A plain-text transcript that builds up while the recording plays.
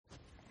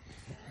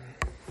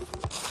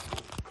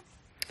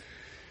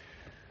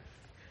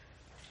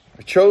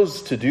I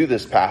chose to do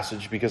this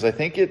passage because I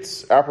think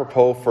it's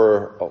apropos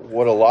for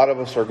what a lot of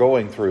us are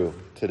going through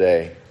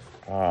today.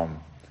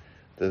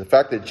 The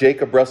fact that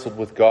Jacob wrestled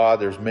with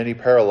God, there's many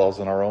parallels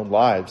in our own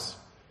lives.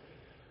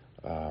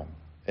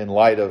 In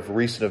light of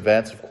recent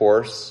events, of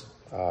course,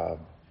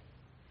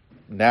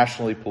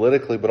 nationally,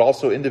 politically, but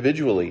also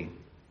individually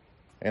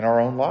in our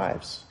own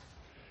lives.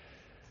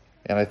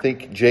 And I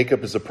think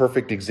Jacob is a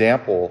perfect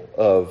example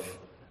of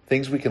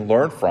things we can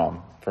learn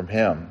from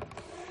him.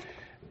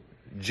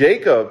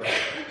 Jacob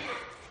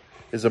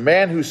is a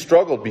man who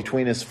struggled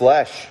between his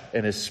flesh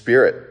and his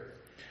spirit.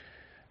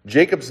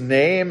 Jacob's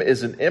name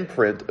is an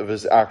imprint of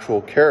his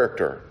actual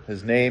character.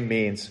 His name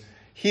means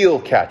heel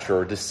catcher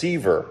or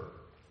deceiver.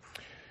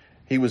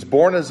 He was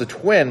born as a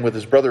twin with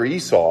his brother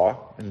Esau,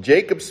 and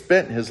Jacob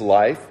spent his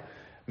life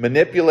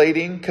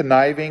manipulating,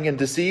 conniving, and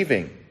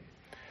deceiving.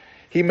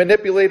 He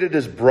manipulated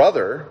his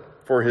brother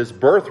for his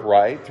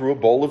birthright through a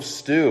bowl of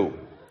stew.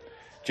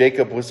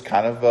 Jacob was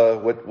kind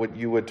of what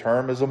you would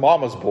term as a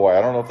mama's boy. I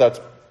don't know if that's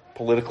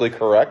politically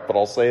correct, but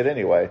I'll say it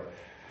anyway.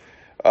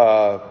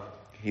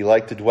 He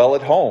liked to dwell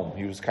at home.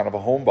 He was kind of a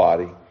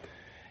homebody.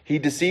 He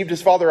deceived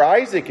his father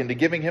Isaac into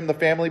giving him the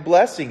family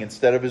blessing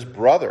instead of his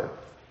brother.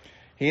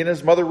 He and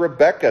his mother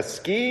Rebekah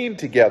schemed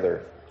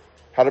together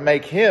how to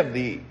make him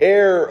the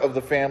heir of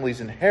the family's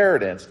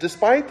inheritance,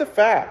 despite the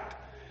fact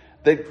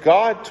that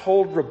God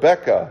told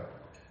Rebekah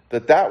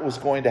that was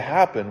going to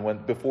happen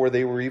before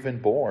they were even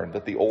born,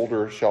 that the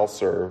older shall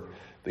serve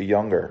the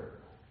younger.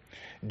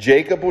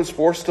 Jacob was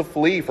forced to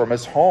flee from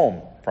his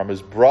home, from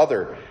his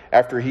brother,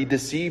 after he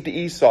deceived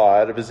Esau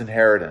out of his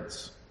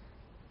inheritance.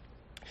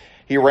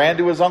 He ran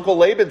to his uncle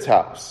Laban's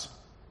house,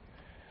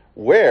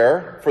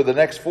 where, for the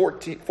next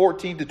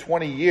 14 to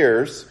 20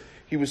 years,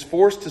 he was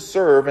forced to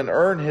serve and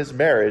earn his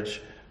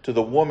marriage to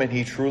the woman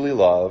he truly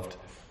loved,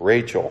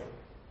 Rachel.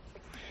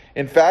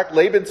 In fact,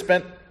 Laban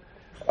spent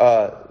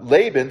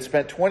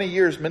 20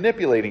 years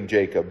manipulating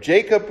Jacob.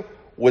 Jacob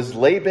was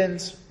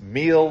Laban's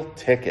meal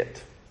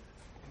ticket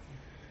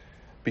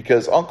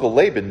because Uncle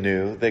Laban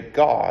knew that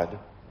God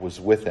was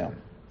with him.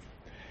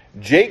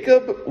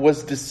 Jacob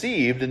was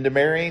deceived into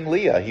marrying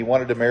Leah. He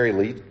wanted to marry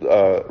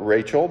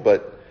Rachel,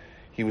 but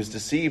he was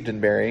deceived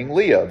in marrying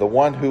Leah, the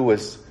one who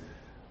was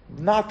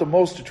not the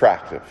most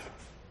attractive.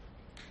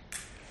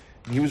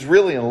 He was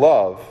really in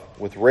love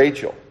with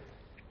Rachel.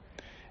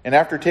 And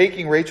after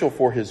taking Rachel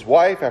for his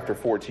wife, after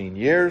 14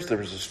 years, there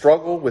was a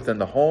struggle within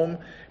the home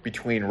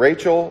between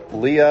Rachel,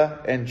 Leah,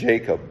 and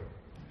Jacob.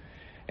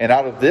 And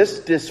out of this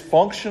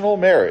dysfunctional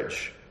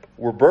marriage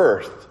were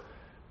birthed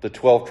the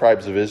 12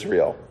 tribes of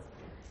Israel.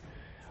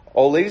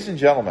 Oh, ladies and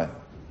gentlemen,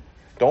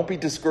 don't be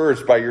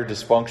discouraged by your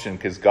dysfunction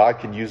because God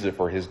can use it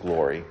for his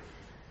glory.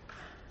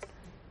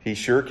 He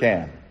sure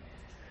can.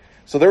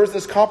 So there was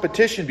this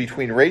competition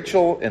between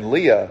Rachel and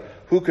Leah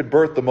who could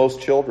birth the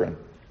most children.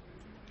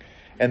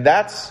 And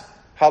that's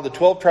how the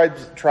 12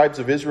 tribes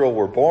of Israel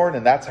were born,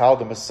 and that's how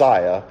the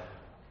Messiah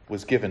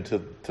was given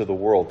to the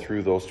world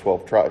through those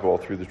 12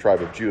 tribes, through the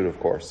tribe of Judah, of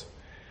course.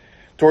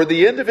 Toward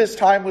the end of his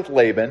time with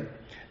Laban,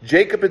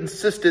 Jacob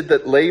insisted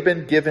that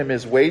Laban give him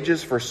his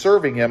wages for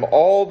serving him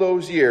all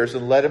those years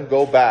and let him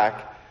go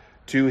back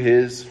to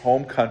his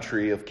home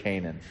country of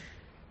Canaan.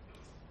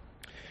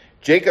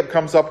 Jacob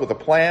comes up with a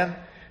plan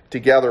to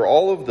gather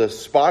all of the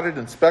spotted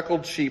and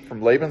speckled sheep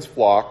from Laban's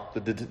flock,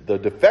 the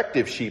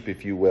defective sheep,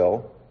 if you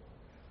will,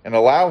 and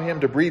allow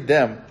him to breed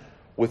them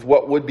with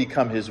what would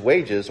become his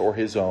wages or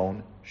his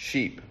own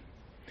sheep.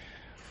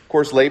 Of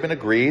course, Laban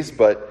agrees,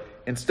 but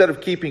instead of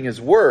keeping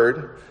his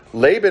word,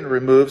 Laban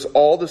removes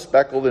all the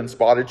speckled and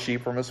spotted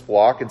sheep from his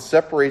flock and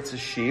separates his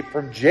sheep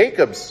from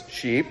Jacob's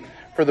sheep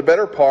for the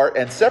better part,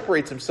 and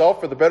separates himself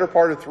for the better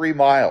part of 3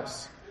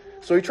 miles.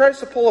 So he tries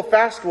to pull a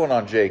fast one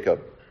on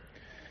Jacob.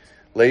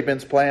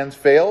 Laban's plans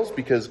fails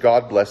because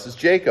God blesses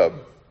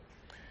Jacob.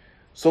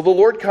 So the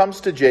Lord comes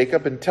to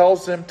Jacob and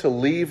tells him to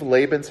leave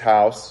Laban's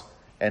house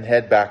and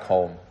head back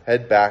home,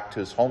 head back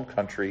to his home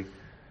country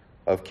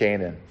of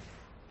Canaan.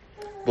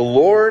 The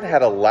Lord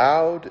had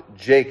allowed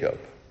Jacob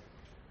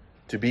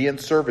to be in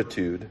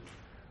servitude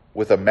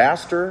with a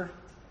master,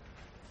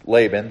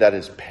 Laban, that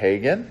is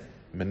pagan,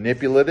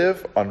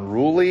 manipulative,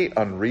 unruly,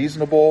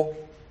 unreasonable,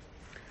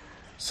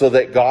 so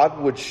that God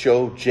would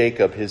show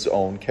Jacob his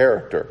own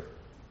character.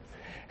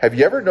 Have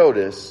you ever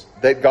noticed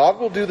that God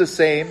will do the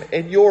same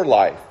in your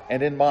life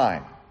and in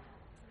mine?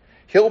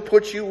 He'll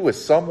put you with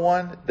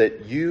someone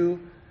that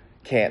you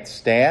can't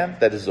stand,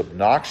 that is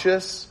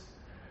obnoxious,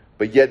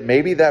 but yet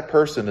maybe that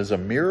person is a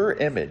mirror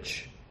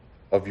image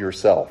of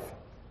yourself,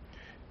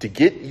 to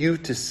get you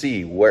to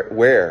see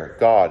where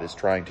God is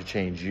trying to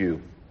change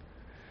you.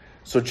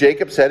 So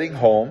Jacob's heading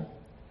home,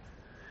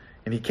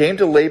 and he came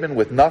to Laban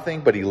with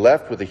nothing, but he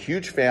left with a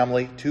huge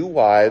family, 2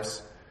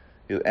 wives,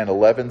 and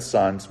 11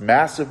 sons,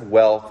 massive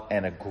wealth,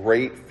 and a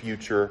great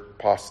future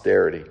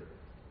posterity.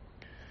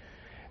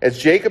 As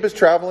Jacob is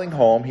traveling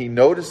home, he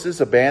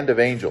notices a band of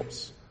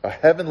angels, a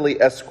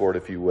heavenly escort,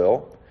 if you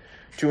will,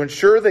 to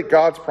ensure that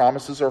God's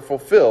promises are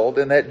fulfilled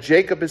and that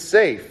Jacob is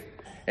safe.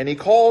 And he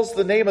calls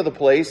the name of the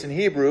place in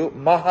Hebrew,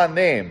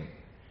 Mahanaim,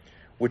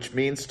 which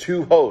means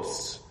two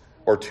hosts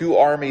or two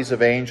armies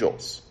of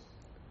angels.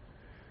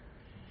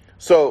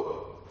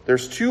 So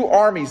there's two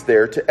armies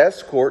there to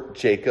escort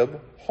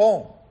Jacob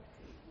home.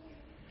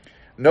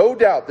 No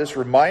doubt this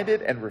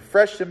reminded and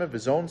refreshed him of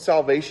his own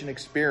salvation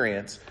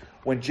experience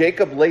when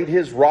Jacob laid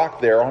his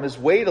rock there on his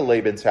way to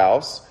Laban's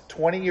house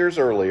 20 years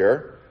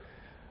earlier,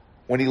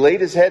 when he laid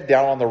his head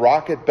down on the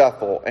rock at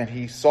Bethel and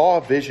he saw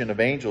a vision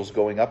of angels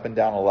going up and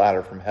down a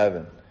ladder from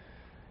heaven.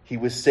 He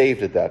was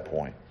saved at that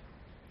point.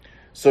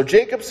 So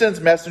Jacob sends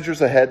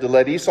messengers ahead to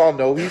let Esau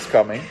know he's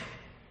coming.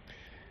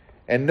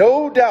 And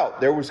no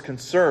doubt there was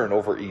concern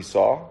over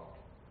Esau,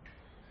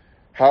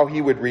 how he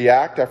would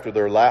react after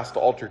their last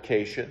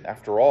altercation.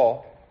 After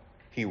all,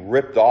 he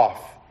ripped off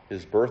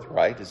his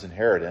birthright, his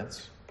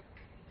inheritance.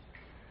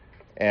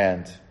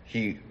 And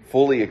he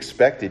fully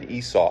expected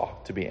Esau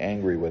to be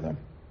angry with him.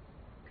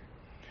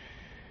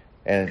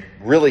 And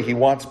really, he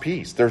wants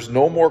peace. There's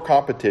no more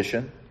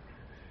competition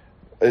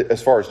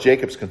as far as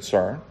Jacob's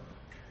concerned.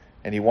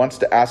 And he wants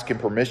to ask him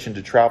permission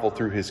to travel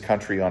through his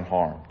country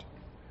unharmed.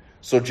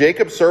 So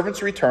Jacob's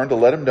servants return to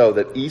let him know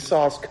that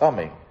Esau's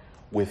coming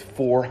with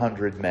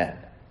 400 men.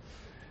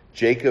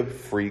 Jacob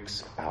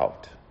freaks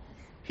out.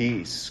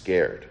 He's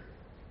scared.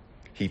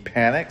 He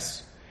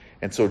panics.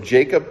 And so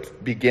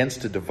Jacob begins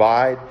to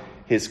divide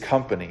his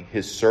company,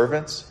 his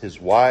servants,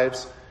 his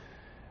wives,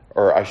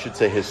 or I should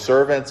say his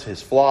servants,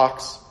 his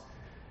flocks,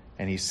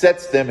 and he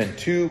sets them in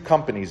two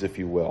companies, if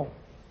you will,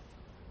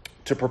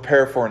 to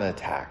prepare for an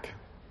attack.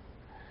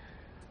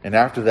 And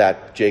after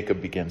that,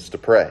 Jacob begins to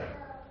pray.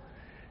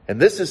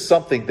 And this is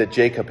something that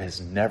Jacob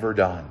has never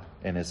done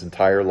in his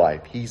entire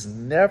life. He's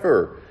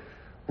never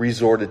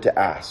resorted to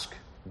ask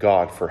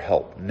God for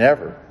help.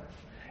 Never.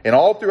 And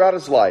all throughout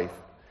his life,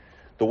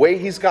 the way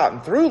he's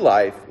gotten through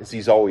life is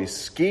he's always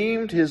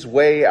schemed his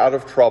way out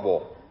of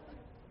trouble.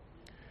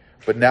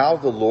 But now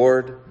the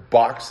Lord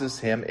boxes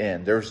him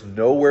in. There's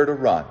nowhere to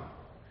run.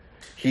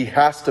 He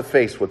has to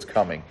face what's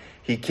coming.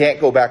 He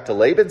can't go back to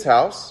Laban's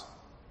house.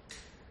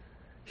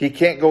 He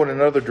can't go in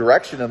another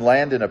direction and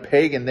land in a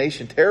pagan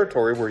nation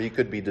territory where he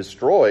could be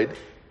destroyed.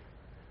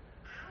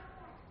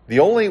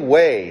 The only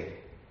way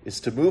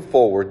is to move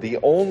forward. The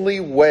only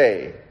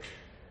way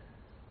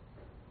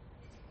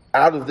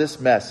out of this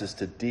mess is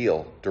to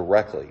deal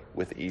directly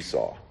with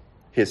Esau.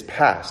 His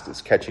past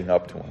is catching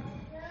up to him.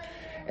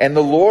 And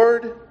the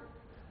Lord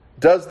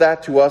does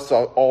that to us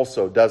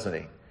also, doesn't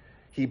he?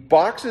 He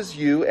boxes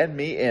you and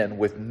me in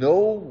with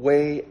no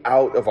way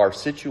out of our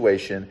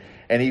situation,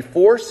 and he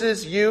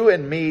forces you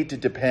and me to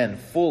depend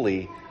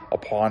fully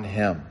upon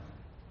him.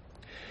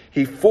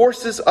 He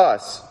forces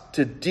us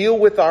to deal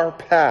with our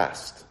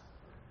past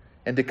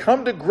and to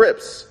come to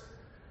grips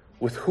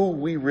with who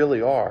we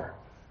really are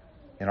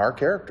in our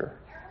character.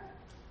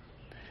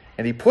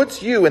 And he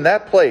puts you in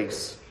that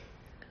place.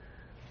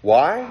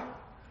 Why?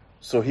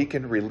 So he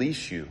can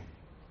release you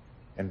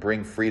and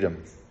bring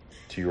freedom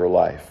to your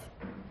life.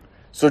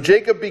 So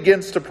Jacob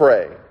begins to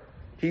pray.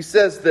 He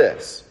says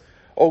this,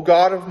 O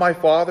God of my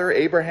father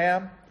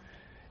Abraham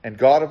and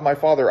God of my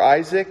father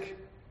Isaac,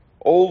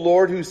 O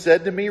Lord, who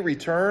said to me,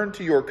 return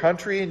to your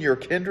country and your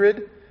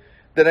kindred,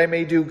 that I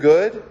may do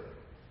good.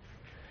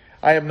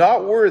 I am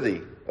not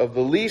worthy of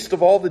the least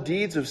of all the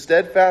deeds of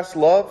steadfast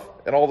love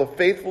and all the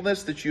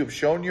faithfulness that you have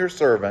shown your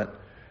servant.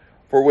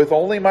 For with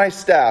only my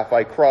staff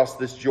I crossed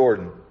this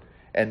Jordan,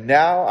 and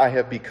now I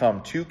have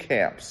become two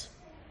camps.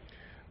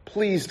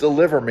 Please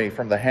deliver me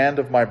from the hand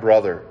of my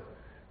brother,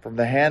 from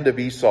the hand of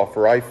Esau,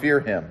 for I fear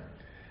him,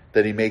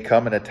 that he may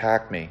come and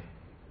attack me,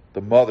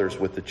 the mothers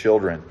with the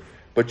children.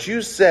 But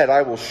you said,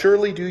 I will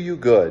surely do you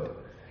good,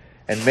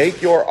 and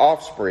make your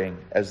offspring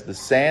as the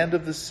sand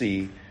of the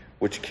sea,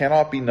 which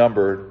cannot be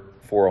numbered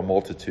for a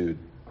multitude.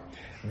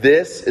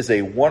 This is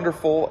a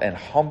wonderful and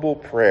humble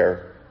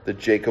prayer that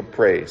Jacob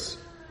prays.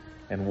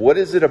 And what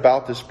is it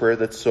about this prayer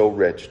that's so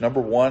rich? Number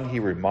one, he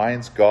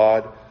reminds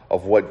God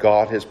of what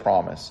God has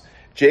promised.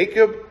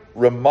 Jacob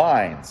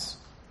reminds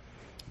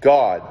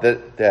God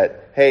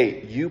that,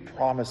 hey, you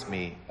promised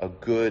me a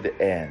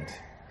good end.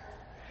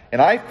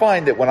 And I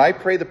find that when I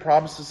pray the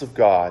promises of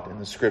God in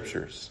the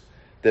scriptures,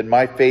 that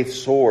my faith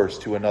soars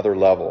to another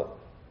level.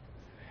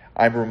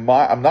 I'm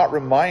not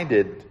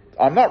reminding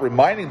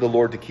the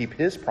Lord to keep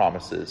his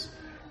promises.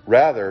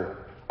 Rather,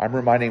 I'm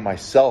reminding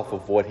myself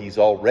of what he's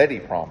already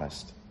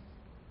promised.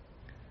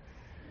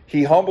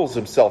 He humbles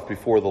himself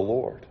before the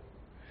Lord.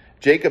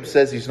 Jacob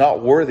says he's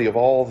not worthy of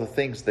all the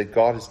things that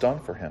God has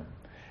done for him.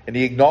 And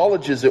he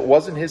acknowledges it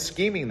wasn't his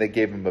scheming that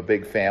gave him a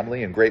big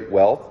family and great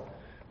wealth,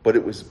 but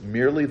it was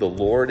merely the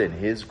Lord and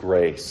his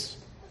grace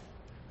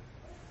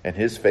and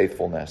his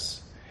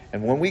faithfulness.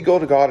 And when we go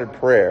to God in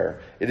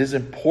prayer, it is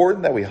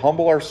important that we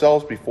humble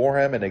ourselves before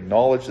him and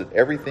acknowledge that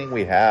everything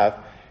we have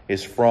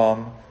is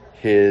from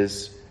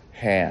his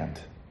hand.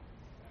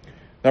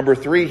 Number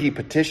 3, he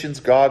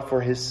petitions God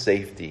for his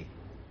safety.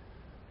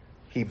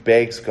 He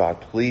begs God,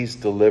 please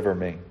deliver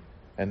me.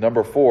 And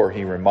number 4,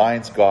 he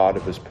reminds God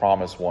of his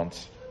promise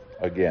once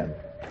again.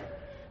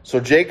 So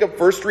Jacob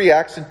first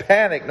reacts in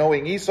panic,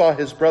 knowing Esau,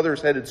 his brother,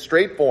 is headed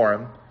straight for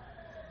him.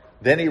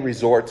 Then he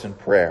resorts in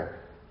prayer.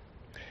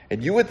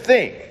 And you would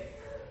think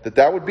that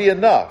that would be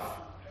enough,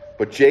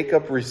 but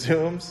Jacob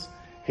resumes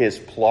his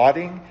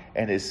plotting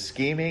and his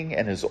scheming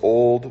and his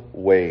old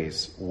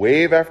ways.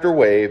 Wave after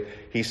wave,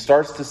 he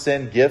starts to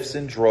send gifts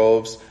in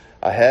droves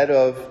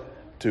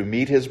to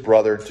meet his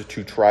brother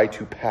to try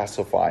to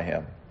pacify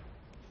him,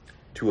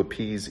 to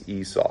appease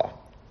Esau.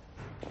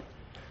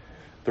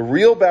 The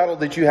real battle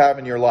that you have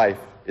in your life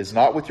is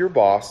not with your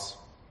boss,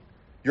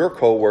 your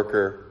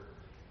coworker,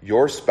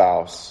 your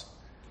spouse,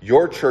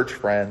 your church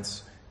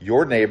friends,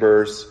 your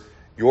neighbors,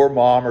 your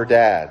mom or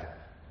dad.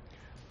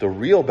 The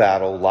real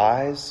battle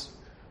lies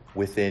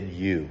within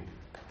you.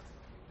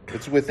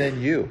 It's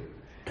within you.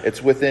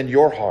 It's within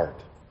your heart.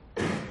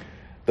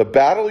 The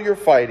battle you're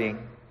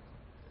fighting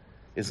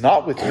is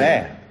not with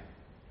man,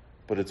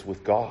 but it's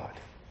with God.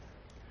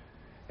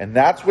 And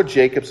that's what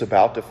Jacob's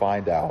about to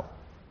find out.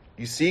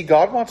 You see,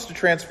 God wants to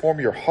transform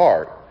your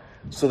heart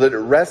so that it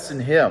rests in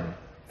him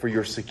for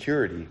your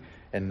security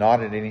and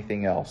not in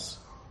anything else.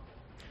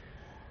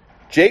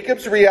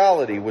 Jacob's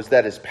reality was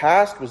that his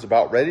past was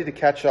about ready to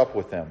catch up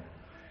with him.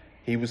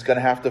 He was going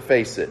to have to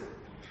face it.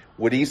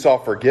 Would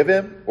Esau forgive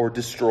him or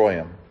destroy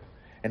him?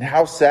 And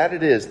how sad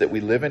it is that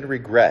we live in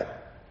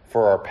regret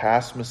for our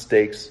past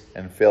mistakes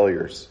and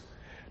failures.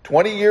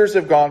 20 years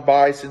have gone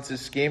by since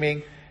his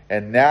scheming,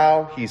 and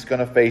now he's going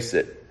to face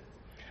it.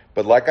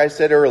 But like I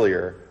said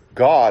earlier,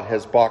 God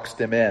has boxed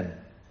him in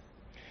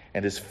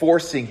and is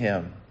forcing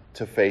him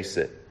to face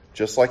it,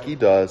 just like he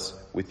does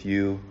with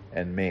you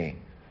and me.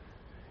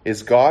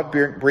 Is God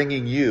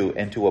bringing you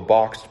into a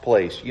boxed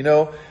place? You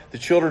know, the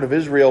children of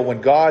Israel,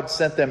 when God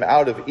sent them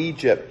out of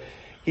Egypt,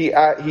 he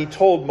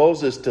told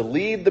Moses to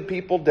lead the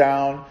people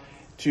down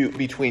to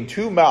between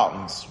two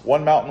mountains.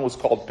 One mountain was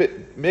called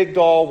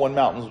Migdal, one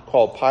mountain was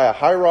called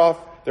Pi-hahiroth.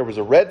 There was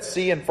a Red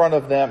Sea in front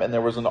of them, and there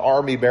was an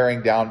army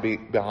bearing down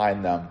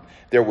behind them.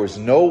 There was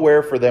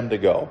nowhere for them to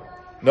go.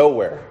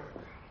 Nowhere.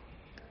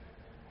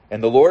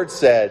 And the Lord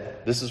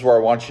said, this is where I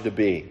want you to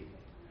be.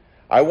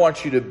 I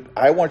want you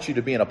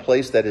to be in a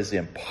place that is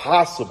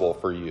impossible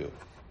for you,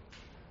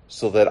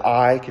 so that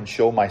I can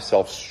show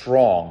myself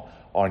strong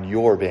on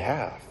your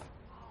behalf.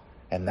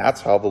 And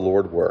that's how the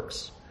Lord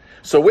works.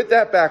 So with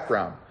that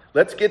background,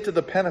 let's get to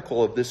the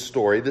pinnacle of this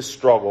story, this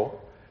struggle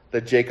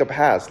that Jacob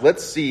has.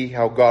 Let's see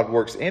how God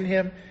works in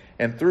him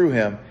and through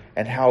him,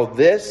 and how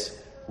this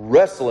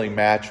wrestling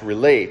match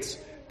relates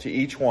to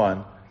each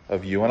one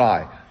of you and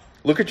I.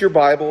 Look at your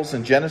Bibles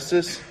in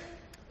Genesis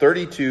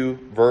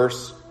 32,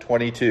 verse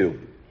 22.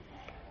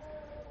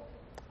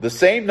 The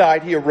same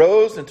night he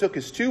arose and took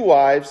his 2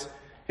 wives,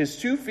 his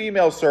 2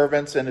 female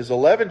servants, and his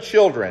 11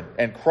 children,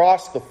 and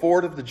crossed the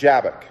ford of the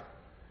Jabbok.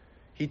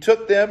 He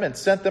took them and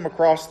sent them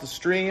across the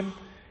stream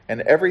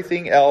and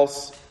everything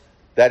else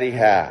that he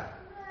had.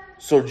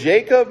 So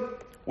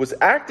Jacob was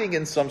acting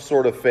in some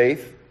sort of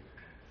faith,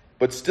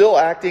 but still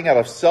acting out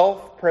of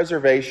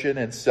self-preservation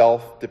and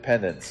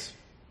self-dependence.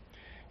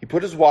 He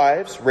put his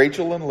wives,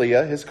 Rachel and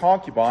Leah, his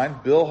concubine,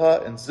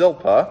 Bilhah and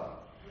Zilpah,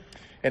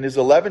 and his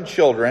 11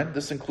 children.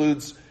 This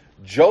includes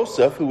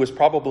Joseph, who was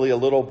probably a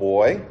little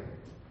boy,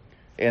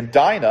 and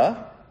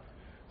Dinah,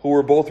 who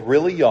were both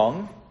really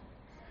young.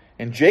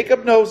 And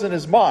Jacob knows in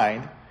his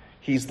mind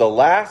he's the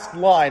last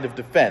line of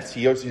defense.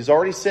 He's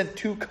already sent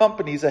 2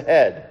 companies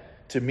ahead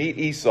to meet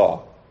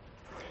Esau.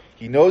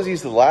 He knows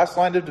he's the last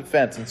line of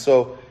defense, and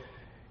so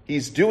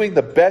he's doing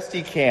the best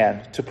he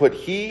can to put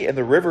he and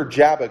the river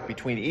Jabbok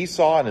between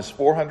Esau and his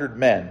 400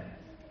 men,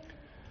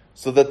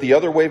 so that the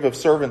other wave of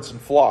servants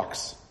and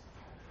flocks,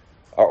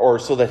 or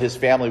so that his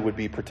family would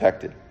be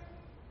protected.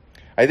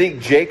 I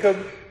think Jacob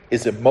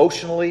is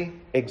emotionally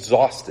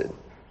exhausted.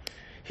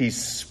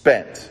 He's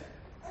spent.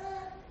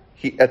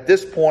 At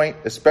this point,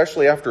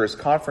 especially after his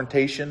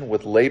confrontation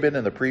with Laban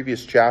in the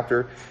previous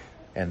chapter,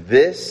 and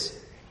this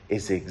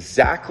is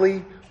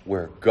exactly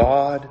where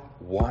God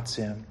wants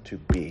him to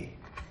be.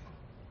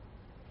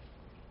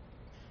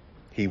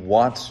 He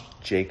wants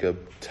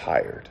Jacob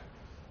tired.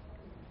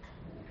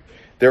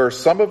 There are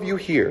some of you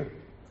here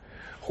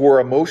who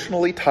are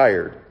emotionally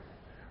tired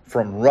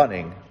from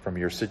running from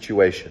your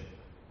situation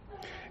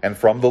and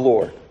from the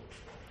Lord.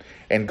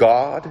 And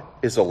God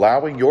is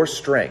allowing your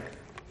strength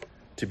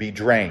to be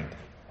drained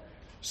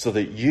so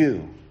that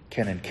you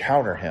can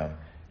encounter him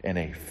in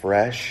a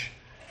fresh,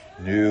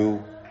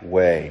 new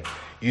way.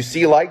 You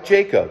see, like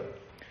Jacob,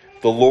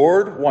 the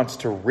Lord wants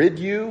to rid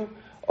you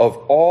of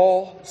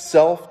all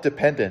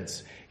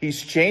self-dependence.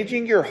 He's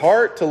changing your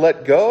heart to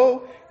let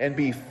go and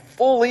be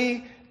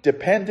fully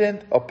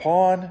dependent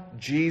upon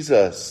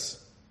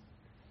Jesus.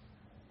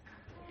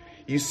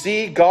 You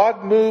see,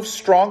 God moves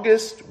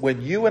strongest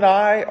when you and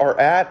I are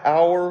at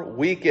our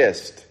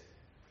weakest.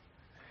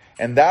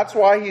 And that's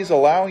why he's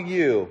allowing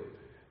you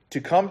to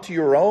come to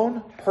your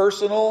own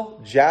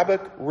personal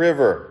Jabbok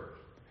River.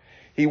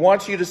 He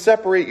wants you to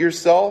separate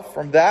yourself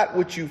from that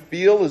which you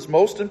feel is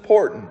most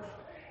important.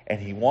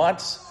 And he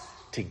wants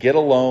to get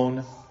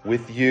alone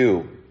with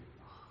you.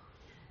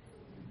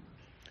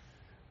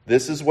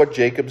 This is what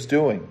Jacob's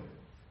doing.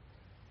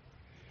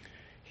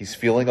 He's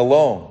feeling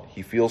alone.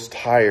 He feels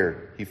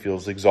tired. He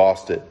feels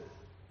exhausted.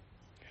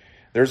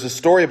 There's a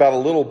story about a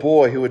little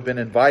boy who had been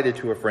invited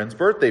to a friend's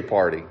birthday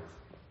party.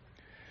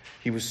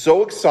 He was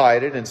so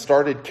excited and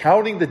started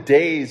counting the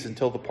days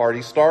until the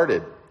party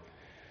started.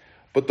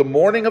 But the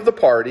morning of the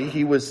party,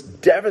 he was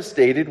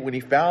devastated when he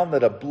found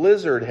that a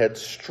blizzard had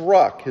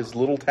struck his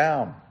little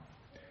town.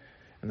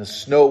 And the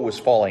snow was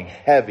falling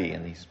heavy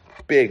in these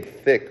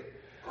big, thick,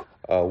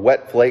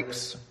 wet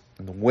flakes,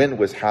 and the wind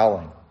was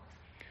howling.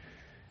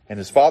 And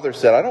his father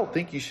said, "I don't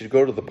think you should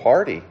go to the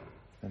party."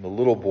 And the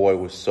little boy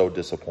was so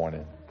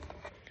disappointed.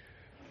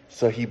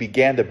 So he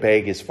began to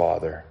beg his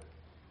father,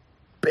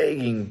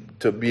 begging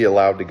to be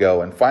allowed to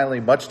go. And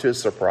finally, much to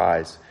his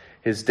surprise,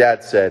 his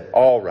dad said,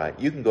 "All right,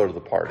 you can go to the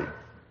party."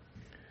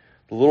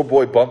 The little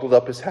boy bundled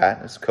up his hat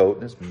and his coat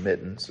and his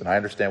mittens. And I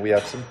understand we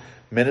have some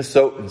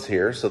Minnesotans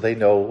here, so they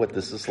know what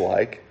this is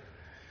like.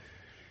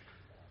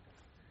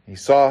 He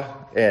saw,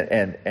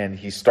 and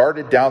he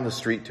started down the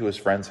street to his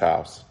friend's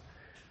house.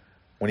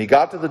 When he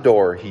got to the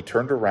door, he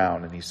turned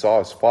around and he saw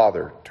his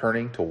father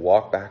turning to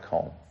walk back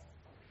home.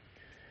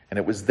 And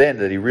it was then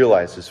that he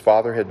realized his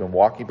father had been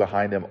walking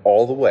behind him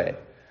all the way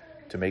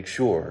to make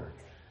sure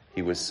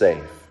he was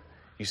safe.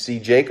 You see,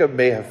 Jacob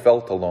may have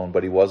felt alone,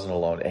 but he wasn't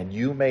alone. And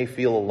you may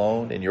feel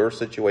alone in your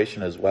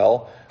situation as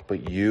well,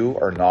 but you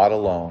are not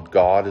alone.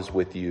 God is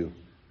with you.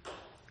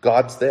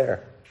 God's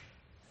there.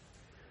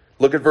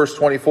 Look at verse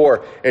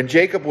 24. And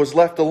Jacob was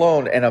left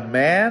alone, and a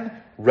man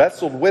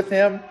wrestled with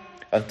him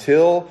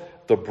until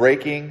the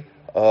breaking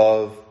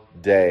of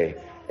day.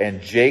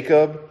 And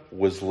Jacob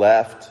was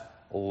left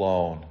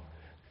alone.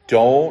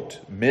 Don't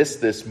miss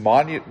this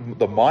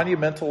the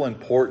monumental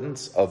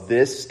importance of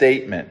this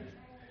statement,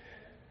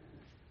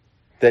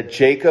 that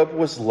Jacob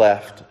was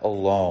left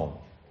alone.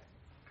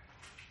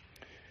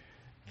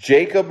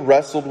 Jacob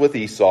wrestled with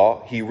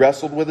Esau. He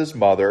wrestled with his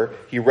mother.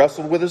 He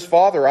wrestled with his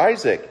father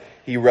Isaac.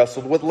 He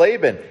wrestled with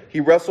Laban. He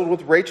wrestled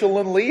with Rachel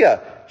and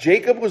Leah.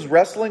 Jacob was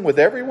wrestling with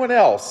everyone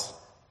else.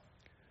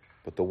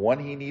 But the one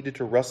he needed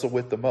to wrestle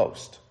with the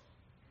most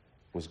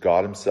was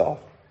God himself.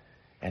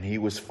 And he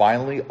was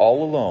finally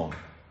all alone.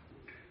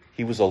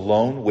 He was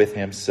alone with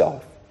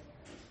himself,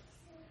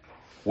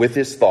 with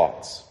his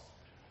thoughts,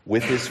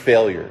 with his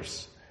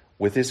failures,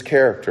 with his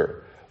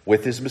character,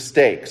 with his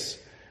mistakes,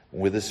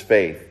 with his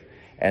faith.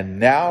 And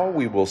now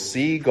we will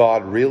see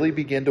God really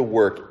begin to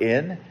work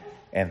in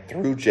and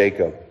through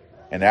Jacob.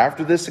 And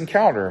after this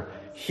encounter,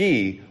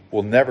 he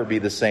will never be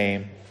the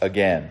same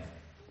again.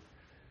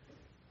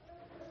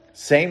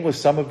 Same with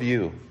some of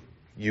you.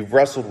 You've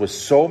wrestled with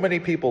so many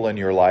people in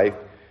your life,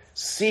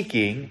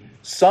 seeking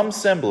some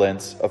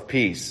semblance of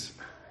peace,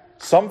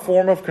 some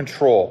form of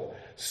control,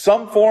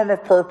 some form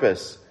of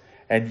purpose,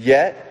 and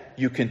yet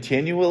you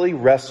continually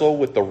wrestle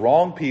with the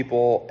wrong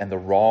people and the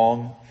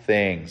wrong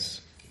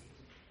things.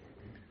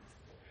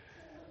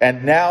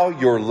 And now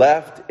you're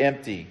left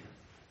empty.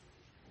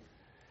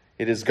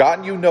 It has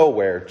gotten you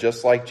nowhere,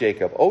 just like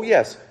Jacob. Oh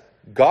yes,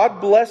 God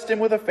blessed him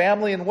with a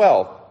family and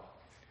wealth.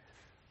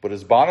 But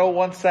as Bono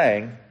once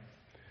sang,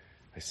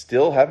 I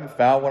still haven't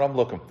found what I'm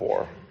looking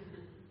for.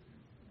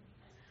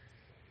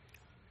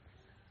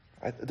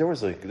 There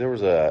was a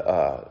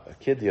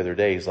kid the other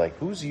day. He's like,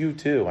 "Who's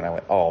U2?" And I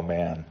went, "Oh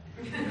man."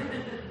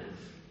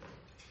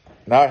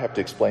 Now I have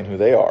to explain who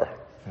they are.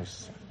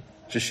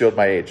 Just showed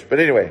my age. But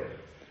anyway.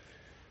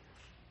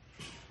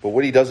 But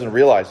what he doesn't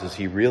realize is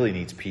he really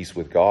needs peace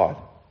with God.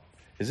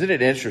 Isn't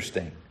it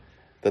interesting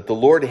that the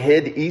Lord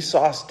hid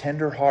Esau's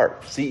tender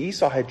heart? See,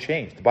 Esau had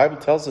changed. The Bible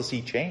tells us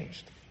he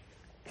changed.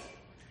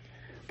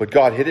 But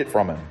God hid it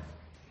from him.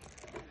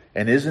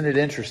 And isn't it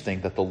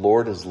interesting that the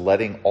Lord is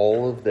letting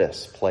all of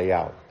this play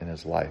out in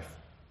his life?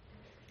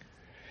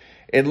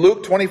 In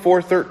Luke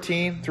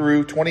 24:13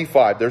 through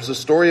 25, there's a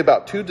story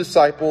about two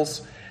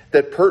disciples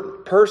that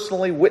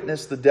personally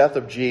witnessed the death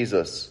of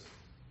Jesus.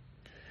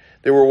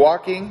 They were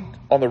walking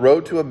on the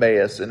road to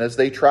Emmaus, and as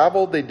they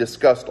traveled, they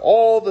discussed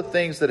all the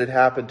things that had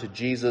happened to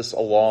Jesus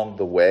along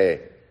the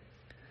way.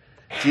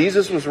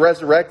 Jesus was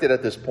resurrected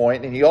at this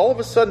point, and he all of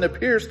a sudden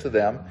appears to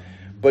them,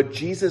 but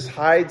Jesus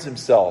hides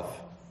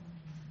himself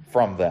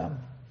from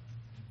them.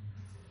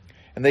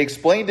 And they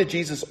explained to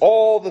Jesus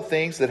all the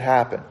things that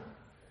happened.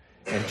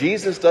 And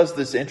Jesus does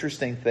this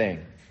interesting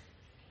thing.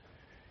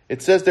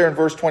 It says there in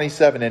verse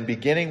 27, and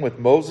beginning with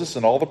Moses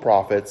and all the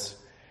prophets,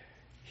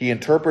 he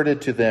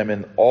interpreted to them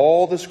in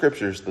all the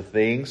scriptures the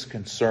things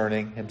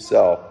concerning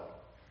himself.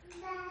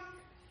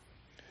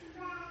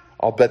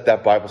 I'll bet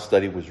that Bible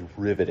study was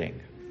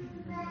riveting.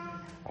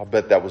 I'll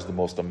bet that was the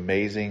most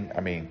amazing,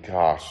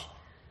 gosh.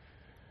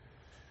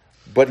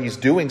 But he's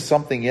doing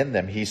something in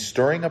them. He's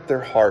stirring up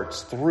their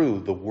hearts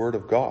through the Word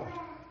of God.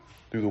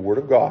 Through the Word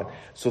of God,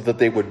 so that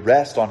they would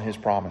rest on his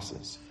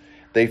promises.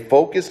 They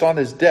focused on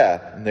his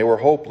death, and they were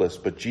hopeless,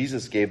 but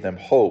Jesus gave them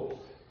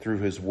hope through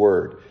his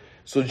Word.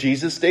 So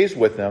Jesus stays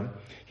with them.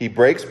 He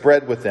breaks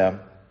bread with them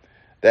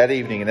that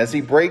evening. And as he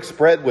breaks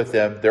bread with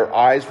them, their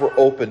eyes were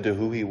open to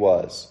who he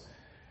was.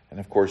 And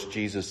of course,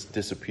 Jesus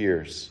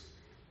disappears.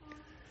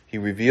 He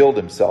revealed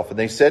himself. And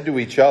they said to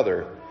each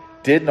other,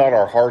 Did not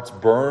our hearts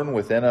burn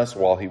within us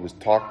while he was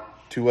talking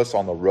to us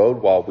on the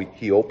road, while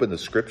he opened the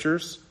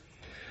scriptures?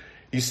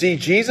 You see,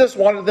 Jesus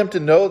wanted them to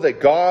know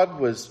that God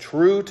was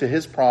true to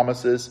his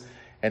promises,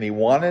 and he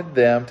wanted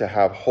them to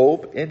have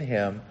hope in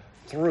him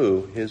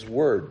through his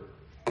word.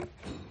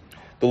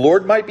 The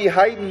Lord might be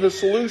hiding the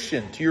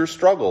solution to your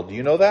struggle. Do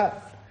you know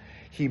that?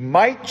 He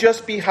might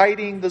just be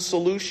hiding the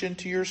solution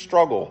to your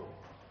struggle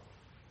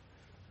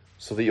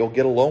so that you'll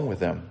get alone with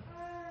him,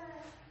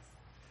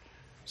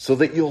 so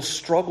that you'll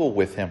struggle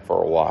with him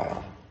for a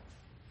while.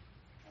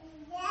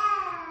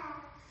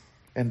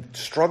 And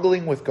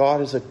struggling with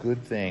God is a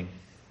good thing.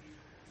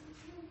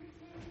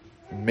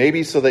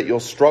 Maybe so that you'll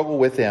struggle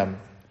with him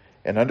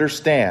and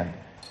understand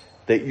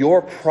that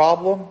your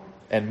problem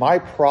and my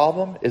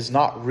problem is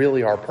not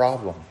really our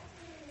problem.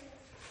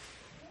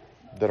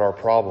 That our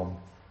problem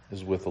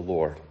is with the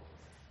Lord.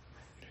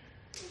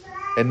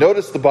 And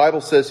notice the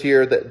Bible says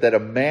here that a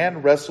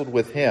man wrestled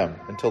with him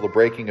until the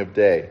breaking of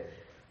day.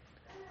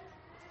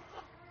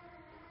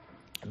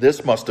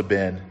 This must have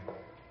been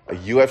a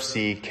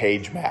UFC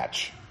cage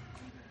match.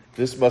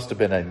 This must have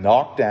been a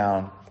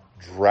knockdown,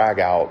 drag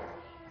out,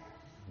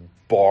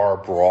 bar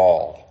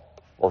brawl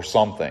or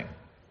something.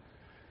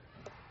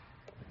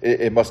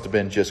 It must have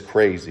been just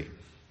crazy.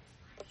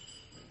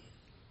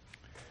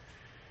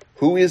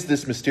 Who is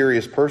this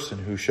mysterious person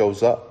who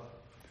shows up?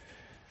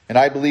 And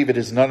I believe it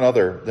is none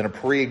other than a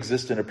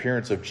pre-existent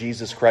appearance of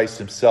Jesus Christ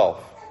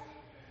himself.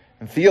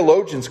 And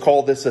theologians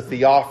call this a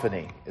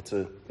theophany. It's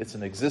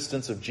an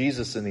existence of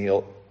Jesus in the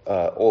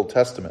Old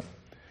Testament.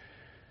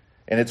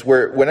 And it's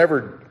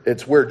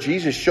where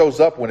Jesus shows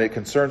up when it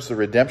concerns the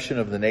redemption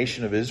of the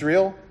nation of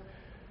Israel,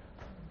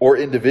 or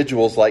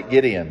individuals like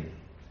Gideon,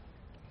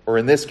 or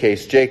in this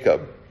case,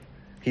 Jacob.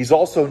 He's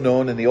also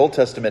known in the Old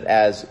Testament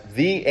as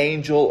the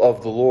angel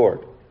of the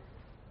Lord.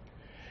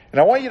 And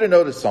I want you to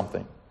notice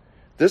something.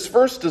 This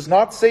verse does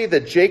not say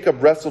that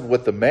Jacob wrestled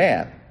with the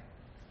man,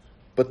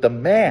 but the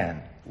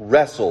man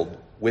wrestled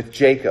with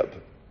Jacob.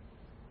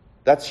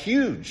 That's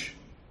huge.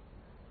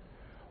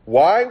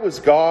 Why was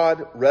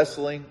God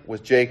wrestling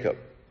with Jacob?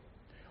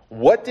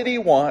 What did he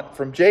want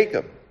from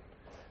Jacob?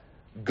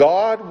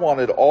 God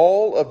wanted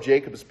all of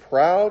Jacob's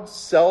proud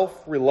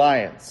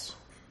self-reliance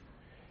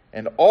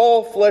and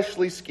all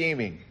fleshly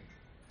scheming,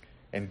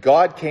 and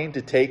God came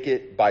to take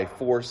it by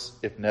force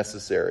if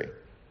necessary.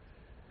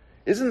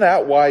 Isn't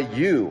that why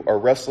you are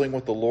wrestling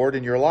with the Lord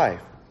in your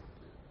life?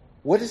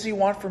 What does he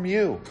want from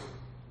you?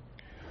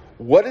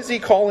 What is he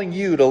calling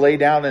you to lay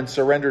down and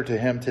surrender to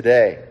him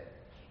today?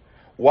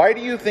 Why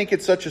do you think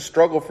it's such a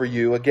struggle for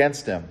you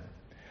against him?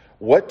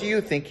 What do you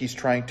think he's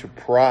trying to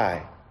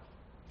pry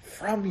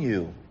from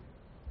you?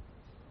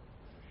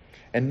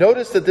 And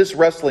notice that this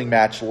wrestling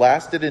match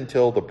lasted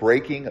until the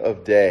breaking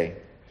of day.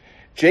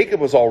 Jacob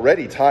was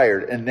already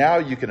tired, and now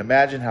you can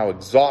imagine how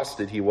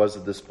exhausted he was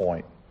at this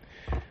point.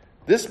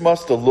 This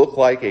must have looked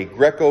like a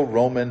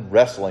Greco-Roman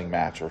wrestling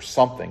match or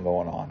something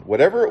going on.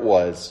 Whatever it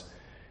was,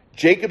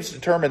 Jacob's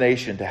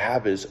determination to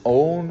have his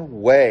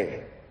own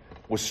way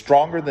was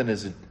stronger than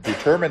his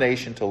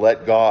determination to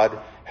let God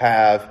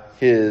have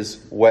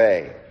his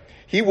way.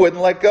 He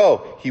wouldn't let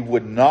go. He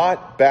would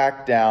not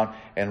back down.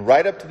 And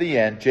right up to the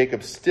end,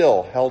 Jacob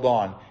still held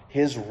on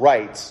his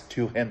rights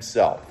to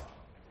himself.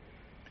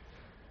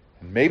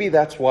 Maybe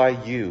that's why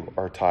you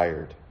are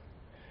tired,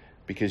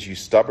 because you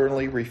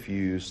stubbornly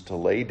refuse to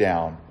lay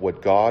down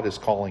what God is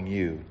calling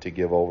you to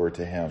give over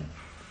to him.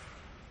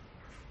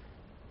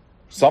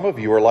 Some of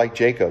you are like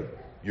Jacob.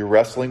 You're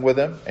wrestling with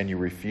him and you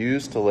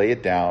refuse to lay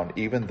it down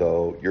even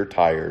though you're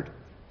tired.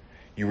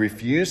 You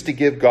refuse to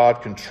give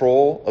God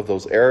control of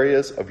those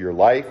areas of your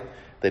life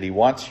that he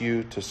wants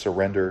you to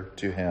surrender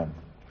to him.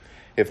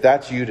 If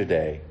that's you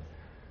today,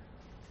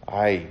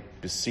 I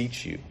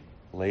beseech you,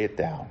 lay it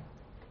down.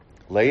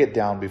 Lay it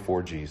down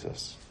before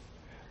Jesus.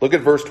 Look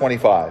at verse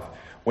 25.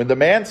 When the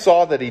man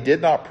saw that he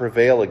did not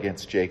prevail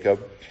against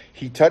Jacob,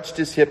 he touched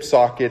his hip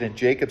socket, and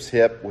Jacob's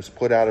hip was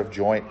put out of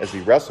joint as he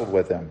wrestled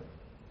with him.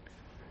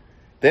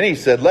 Then he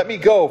said, "Let me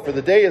go, for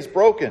the day is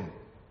broken."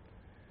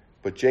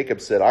 But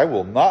Jacob said, "I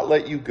will not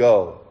let you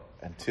go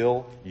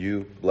until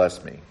you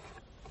bless me."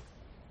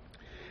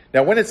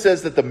 Now, when it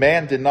says that the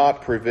man did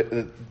not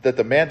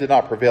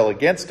prevail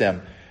against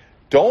him,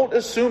 don't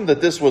assume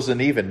that this was an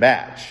even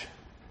match,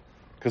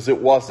 because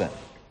it wasn't.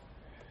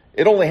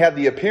 It only had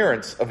the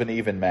appearance of an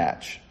even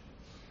match.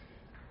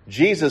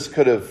 Jesus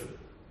could have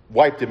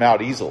wiped him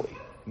out easily,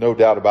 no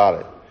doubt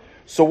about it.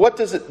 So what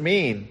does it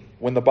mean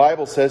when the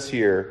Bible says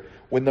here,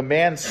 when the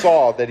man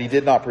saw that he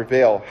did not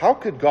prevail? How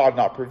could God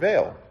not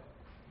prevail?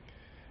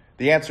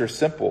 The answer is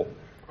simple.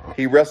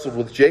 He wrestled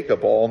with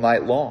Jacob all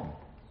night long,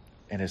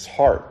 and his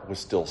heart was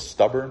still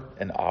stubborn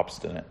and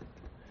obstinate.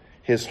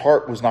 His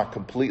heart was not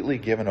completely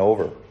given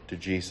over to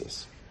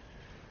Jesus.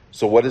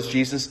 So what does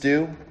Jesus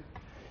do?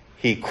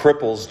 He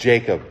cripples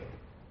Jacob.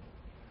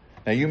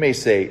 Now you may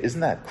say,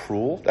 isn't that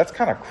cruel? That's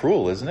kind of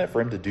cruel, isn't it,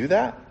 for him to do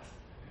that?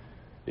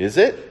 Is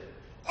it?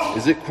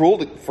 Is it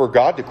cruel for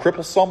God to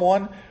cripple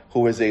someone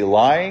who is a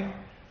lying,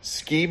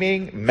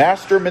 scheming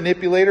master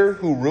manipulator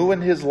who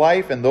ruined his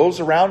life and those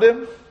around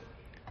him?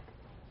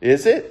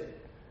 Is it?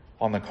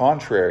 On the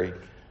contrary,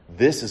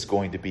 this is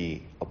going to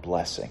be a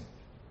blessing.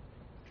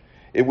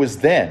 It was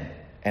then,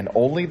 and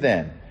only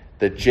then,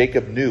 that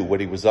Jacob knew what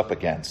he was up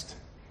against.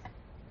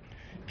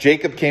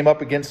 Jacob came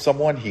up against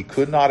someone he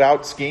could not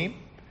out-scheme,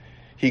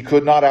 he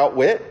could not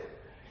outwit,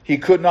 he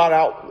could not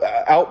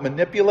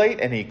out-manipulate,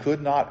 and he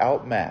could not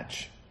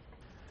outmatch.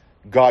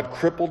 God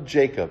crippled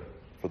Jacob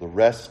for the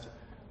rest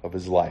of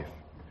his life.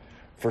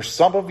 For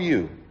some of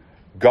you,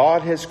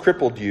 God has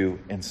crippled you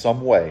in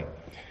some way.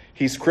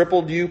 He's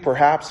crippled you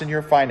perhaps in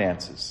your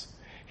finances.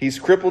 He's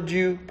crippled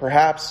you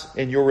perhaps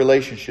in your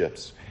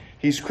relationships.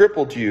 He's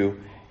crippled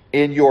you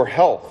in your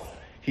health.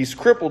 He's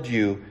crippled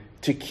you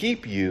to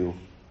keep you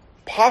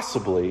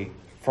possibly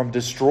from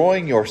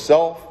destroying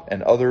yourself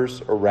and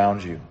others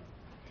around you.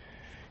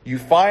 You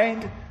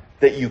find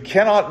that you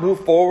cannot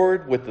move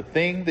forward with the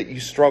thing that you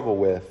struggle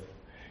with.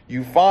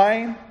 You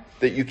find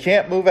that you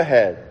can't move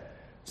ahead.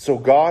 So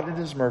God in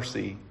his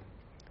mercy,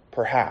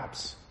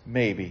 perhaps,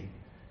 maybe,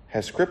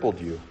 has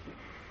crippled you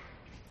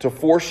to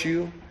force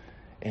you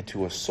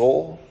into a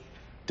soul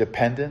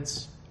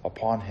dependence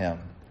upon him.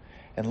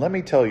 And let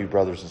me tell you,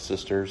 brothers and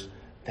sisters,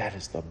 that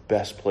is the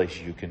best place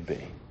you can be.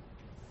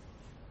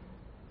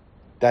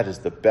 That is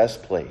the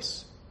best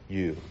place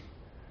you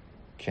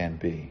can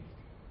be.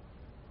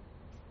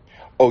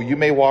 Oh, you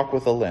may walk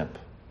with a limp,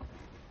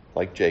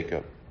 like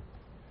Jacob,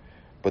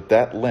 but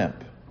that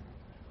limp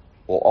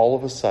will all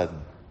of a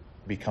sudden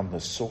become the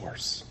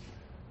source,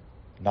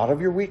 not of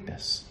your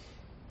weakness,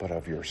 but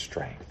of your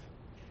strength.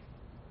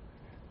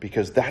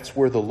 Because that's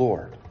where the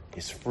Lord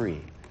is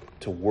free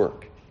to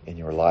work in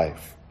your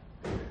life.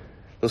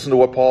 Listen to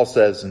what Paul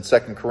says in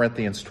 2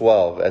 Corinthians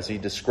 12 as he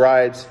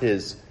describes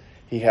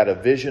he had a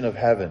vision of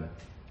heaven.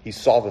 He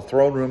saw the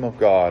throne room of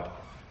God.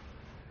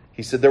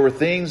 He said there were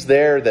things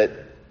there that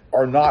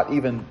are not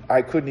even,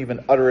 I couldn't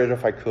even utter it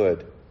if I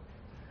could.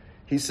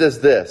 He says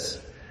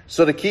this,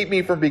 so to keep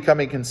me from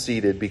becoming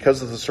conceited,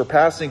 because of the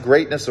surpassing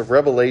greatness of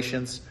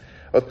revelations,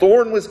 a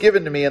thorn was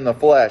given to me in the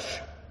flesh,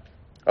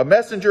 a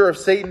messenger of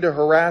Satan to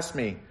harass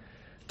me,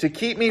 to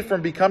keep me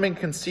from becoming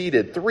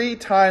conceited. 3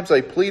 times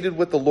I pleaded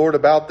with the Lord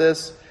about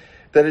this,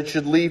 that it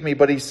should leave me.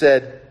 But he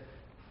said,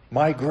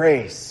 my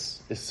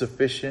grace is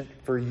sufficient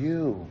for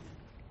you.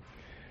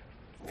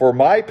 For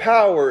my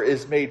power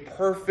is made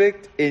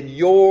perfect in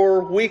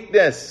your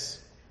weakness.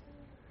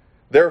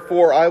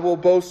 Therefore I will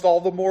boast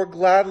all the more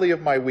gladly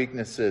of my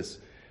weaknesses,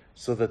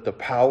 so that the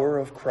power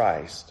of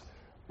Christ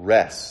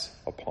rests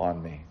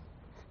upon me.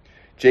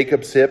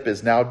 Jacob's hip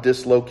is now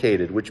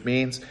dislocated, which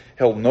means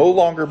he'll no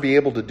longer be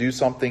able to do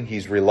something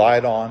he's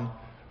relied on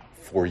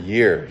for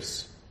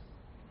years.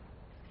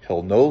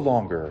 He'll no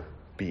longer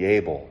be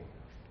able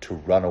to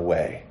run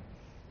away.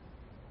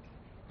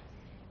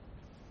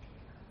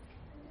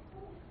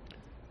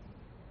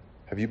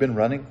 Have you been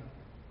running?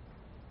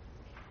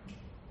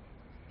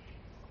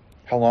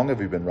 How long have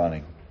you been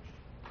running?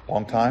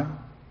 Long time?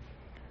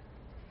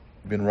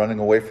 You've been running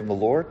away from the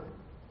Lord?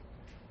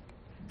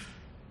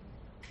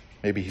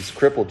 Maybe he's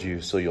crippled you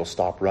so you'll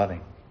stop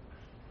running.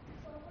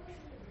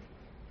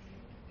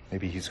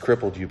 Maybe he's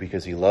crippled you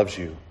because he loves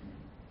you.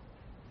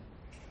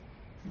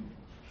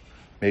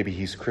 Maybe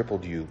he's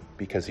crippled you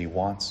because he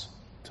wants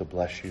to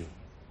bless you.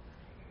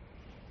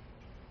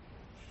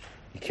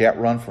 You can't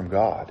run from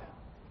God.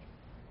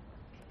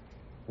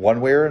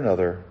 One way or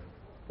another,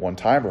 one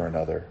time or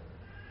another,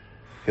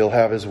 he'll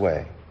have his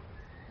way.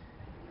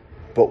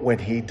 But when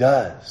he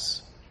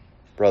does,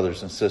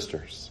 brothers and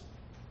sisters,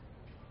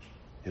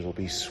 it'll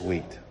be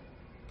sweet.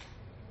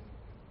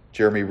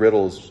 Jeremy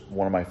Riddle is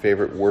one of my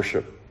favorite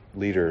worship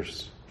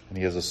leaders, and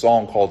he has a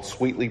song called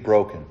Sweetly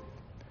Broken.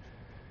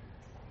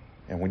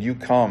 And when you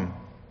come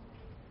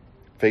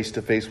face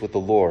to face with the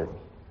Lord,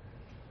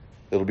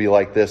 it'll be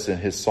like this in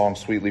his song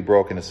Sweetly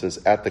Broken. It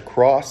says, at the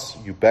cross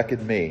you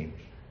beckoned me,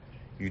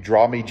 you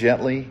draw me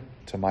gently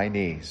to my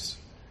knees,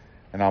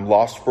 and I'm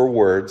lost for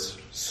words,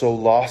 so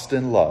lost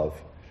in love,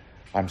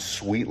 I'm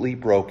sweetly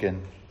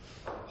broken,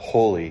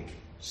 wholly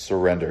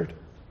surrendered.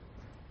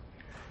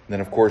 And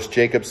then, of course,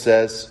 Jesus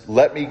says,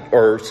 let me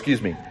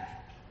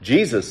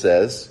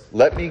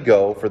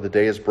go, for the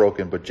day is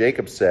broken. But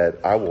Jacob said,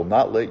 I will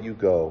not let you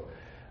go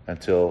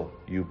until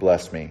you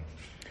bless me.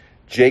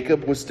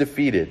 Jacob was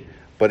defeated,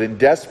 but in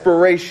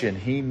desperation,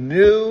 he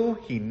knew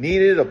he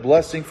needed a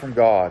blessing from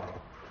God.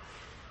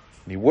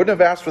 And he wouldn't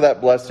have asked for that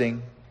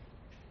blessing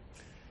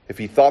if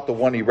he thought the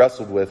one he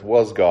wrestled with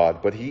was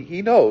God. But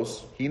he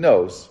knows.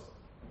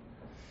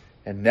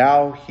 And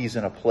now he's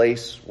in a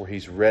place where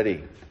he's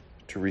ready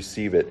to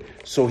receive it.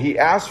 So he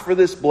asked for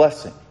this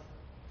blessing.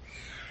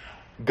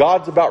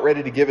 God's about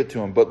ready to give it to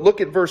him. But look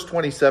at verse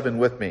 27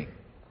 with me.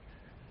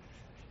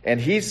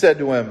 And he said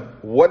to him,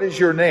 what is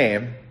your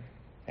name?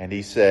 And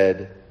he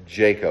said,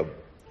 Jacob.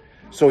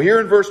 So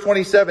here in verse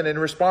 27, in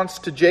response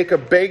to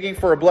Jacob begging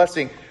for a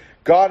blessing,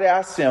 God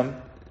asks him,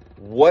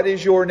 what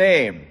is your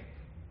name?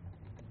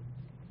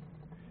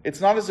 It's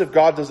not as if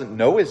God doesn't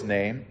know his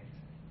name.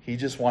 He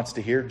just wants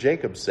to hear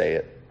Jacob say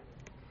it.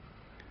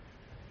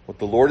 What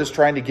the Lord is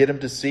trying to get him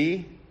to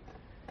see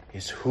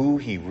is who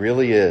he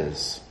really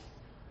is.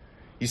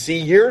 You see,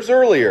 years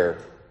earlier,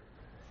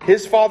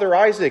 his father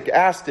Isaac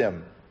asked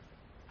him,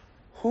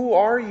 "Who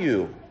are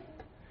you?"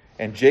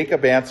 And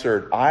Jacob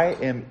answered, "I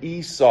am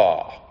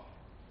Esau."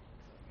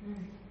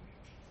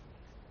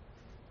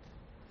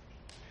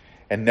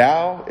 And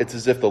now it's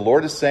as if the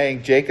Lord is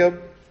saying,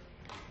 "Jacob,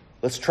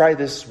 let's try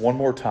this one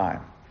more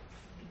time.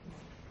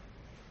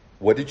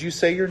 What did you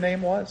say your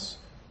name was?"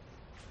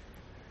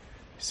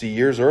 See,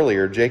 years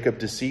earlier, Jacob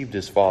deceived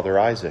his father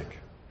Isaac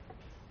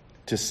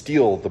to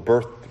steal the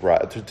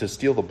birthright, to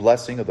steal the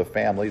blessing of the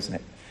family's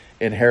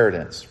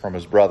inheritance from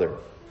his brother.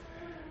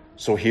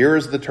 So here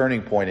is the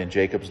turning point in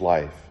Jacob's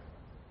life.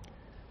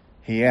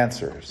 He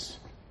answers,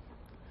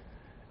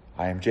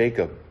 "I am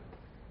Jacob.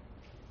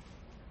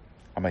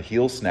 I'm a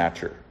heel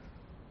snatcher.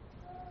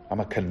 I'm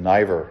a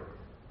conniver.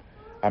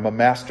 I'm a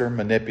master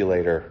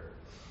manipulator.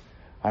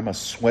 I'm a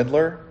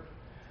swindler.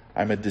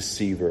 I'm a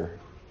deceiver."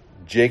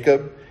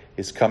 Jacob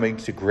is coming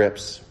to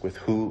grips with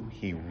who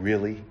he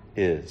really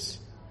is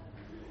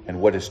and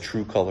what his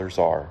true colors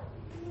are.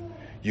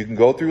 You can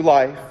go through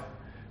life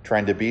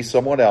trying to be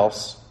someone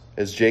else,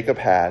 as Jacob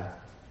had.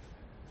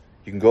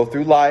 You can go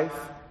through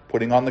life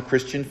putting on the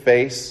Christian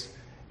face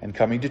and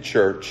coming to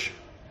church.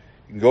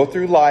 You can go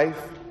through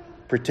life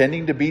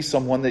pretending to be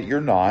someone that you're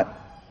not.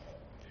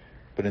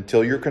 But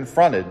until you're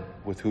confronted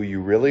with who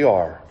you really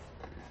are,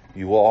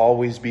 you will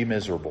always be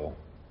miserable.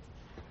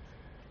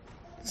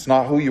 It's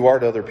not who you are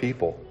to other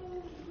people.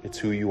 It's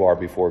who you are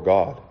before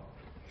God.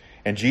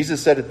 And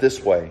Jesus said it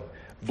this way,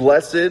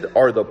 "Blessed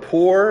are the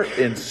poor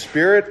in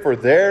spirit, for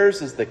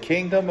theirs is the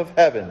kingdom of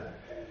heaven."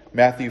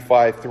 Matthew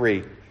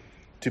 5:3.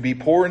 To be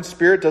poor in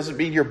spirit doesn't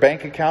mean your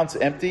bank account's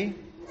empty.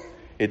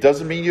 It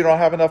doesn't mean you don't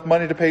have enough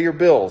money to pay your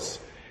bills.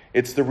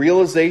 It's the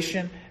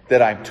realization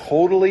that I'm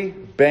totally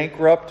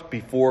bankrupt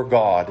before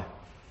God.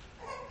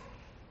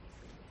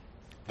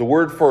 The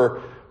word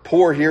for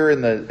poor here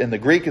in the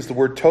Greek is the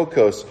word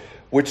tokos,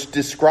 which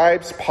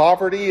describes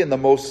poverty in the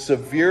most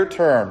severe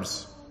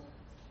terms.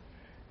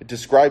 It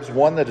describes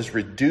one that is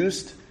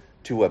reduced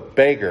to a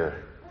beggar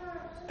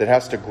that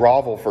has to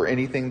grovel for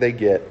anything they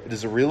get. It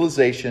is a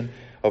realization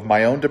of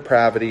my own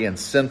depravity and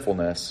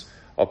sinfulness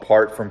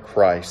apart from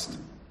Christ.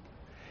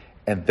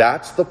 And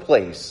that's the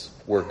place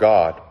where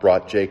God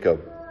brought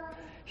Jacob.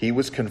 He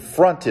was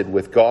confronted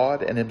with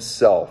God and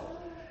himself,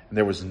 and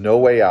there was no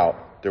way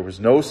out. There was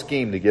no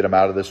scheme to get him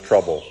out of this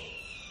trouble.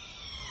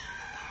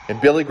 And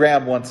Billy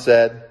Graham once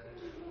said,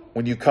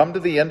 "When you come to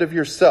the end of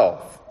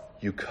yourself,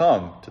 you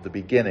come to the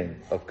beginning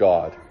of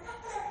God."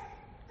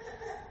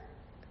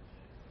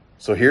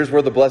 So here's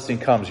where the blessing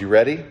comes. You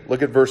ready?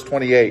 Look at verse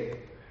 28.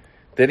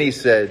 Then he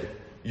said,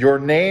 "Your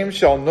name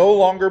shall no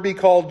longer be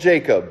called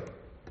Jacob,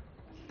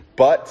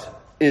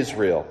 but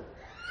Israel.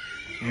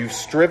 You've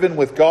striven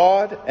with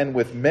God and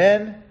with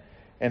men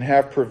and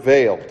have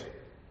prevailed."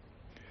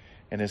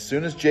 And as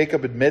soon as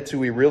Jacob admits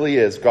who he really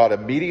is, God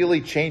immediately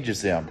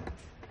changes him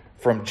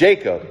from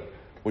Jacob,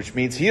 which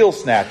means heel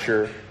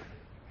snatcher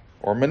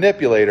or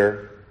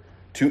manipulator,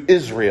 to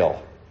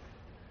Israel,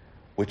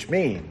 which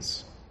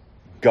means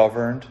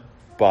governed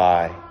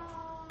by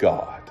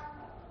God.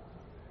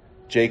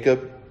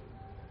 Jacob,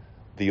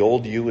 the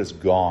old you is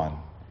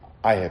gone.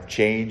 I have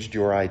changed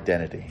your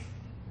identity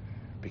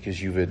because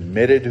you've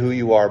admitted who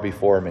you are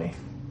before me.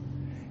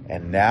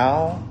 And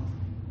now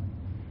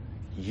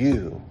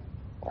you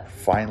are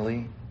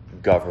finally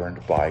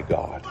governed by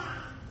God.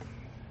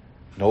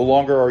 No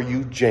longer are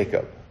you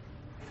Jacob.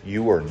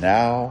 You are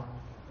now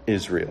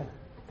Israel.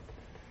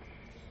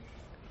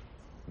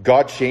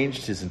 God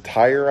changed his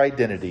entire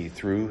identity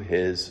through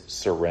his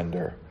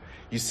surrender.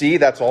 You see,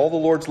 that's all the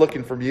Lord's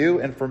looking from you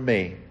and from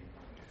me.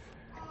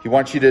 He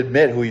wants you to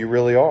admit who you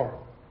really are.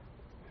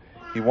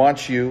 He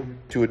wants you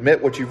to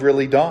admit what you've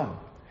really done.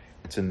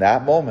 It's in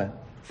that moment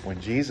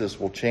when Jesus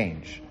will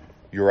change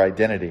your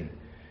identity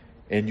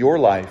in your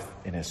life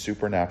in a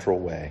supernatural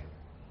way.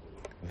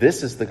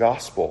 This is the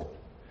gospel.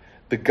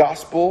 The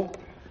gospel,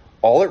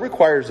 all it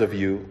requires of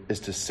you is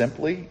to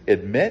simply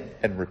admit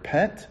and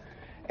repent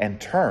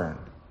and turn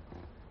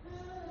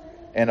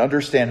and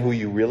understand who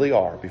you really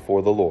are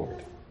before the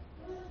Lord.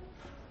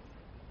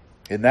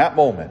 In that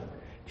moment,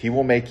 he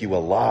will make you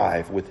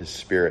alive with his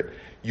Spirit.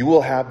 You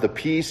will have the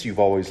peace you've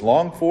always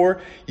longed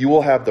for. You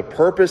will have the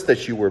purpose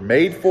that you were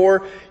made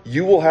for.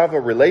 You will have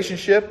a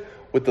relationship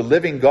with the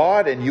living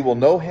God, and you will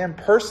know him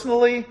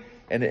personally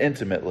and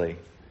intimately.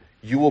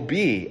 You will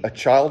be a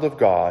child of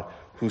God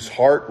whose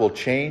heart will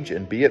change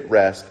and be at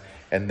rest.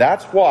 And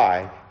that's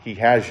why he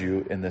has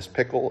you in this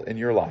pickle in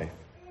your life.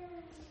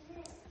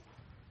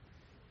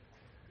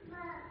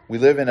 We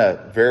live in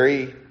a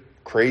very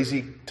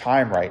crazy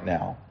time right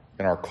now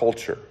in our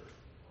culture.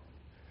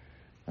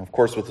 And of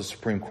course, with the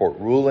Supreme Court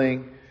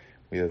ruling,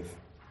 we have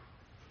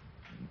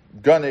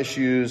gun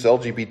issues,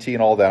 LGBT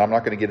and all that. I'm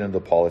not going to get into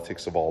the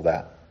politics of all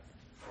that.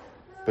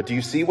 But do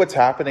you see what's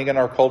happening in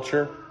our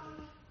culture?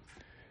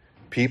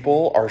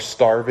 People are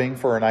starving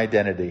for an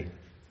identity,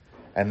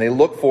 and they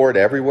look for it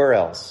everywhere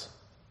else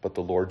but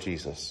the Lord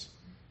Jesus.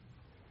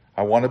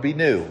 I want to be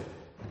new.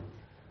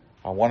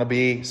 I want to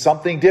be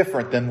something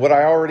different than what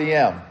I already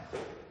am.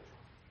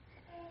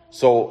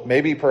 So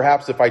maybe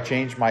perhaps if I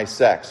change my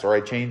sex, or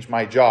I change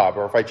my job,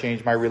 or if I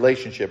change my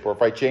relationship, or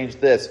if I change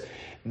this,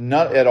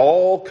 it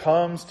all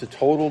comes to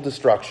total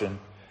destruction.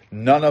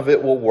 None of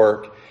it will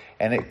work.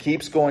 And it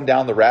keeps going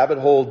down the rabbit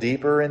hole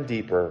deeper and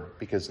deeper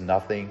because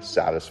nothing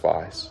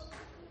satisfies.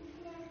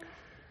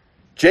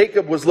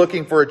 Jacob was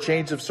looking for a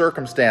change of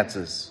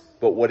circumstances,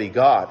 but what he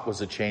got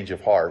was a change of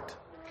heart.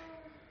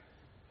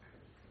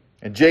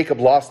 And Jacob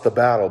lost the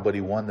battle, but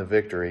he won the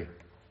victory.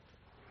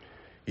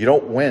 You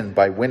don't win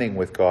by winning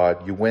with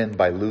God. You win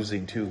by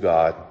losing to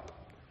God.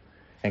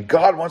 And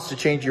God wants to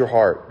change your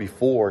heart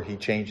before he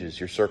changes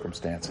your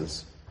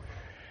circumstances.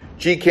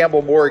 G.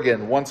 Campbell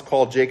Morgan once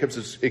called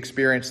Jacob's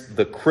experience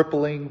the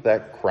crippling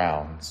that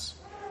crowns.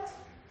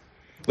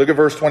 Look at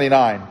verse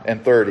 29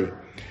 and 30.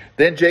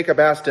 Then Jacob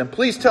asked him,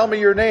 "Please tell me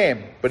your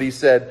name." But he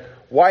said,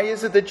 "Why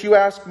is it that you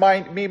ask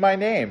me my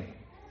name?"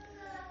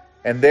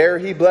 And there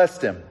he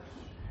blessed him.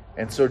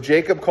 And so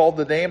Jacob called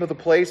the name of the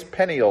place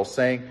Peniel,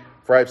 saying,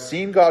 "For I have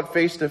seen God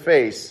face to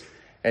face,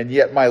 and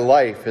yet my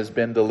life has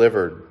been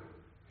delivered."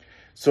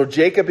 So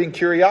Jacob in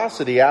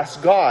curiosity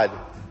asked God,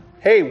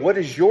 "Hey, what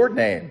is your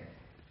name?"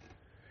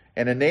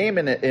 And a name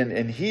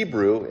in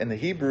Hebrew, in the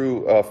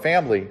Hebrew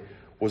family,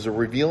 was a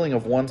revealing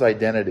of one's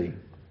identity.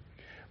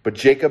 But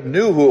Jacob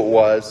knew who it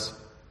was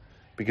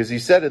because he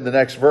said in the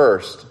next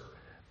verse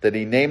that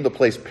he named the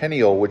place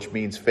Peniel, which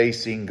means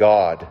facing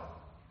God.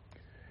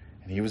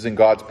 And he was in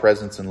God's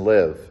presence and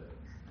lived.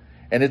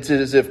 And it's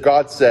as if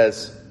God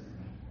says,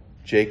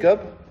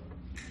 "Jacob,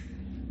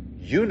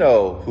 you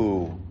know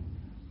who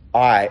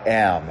I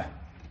am.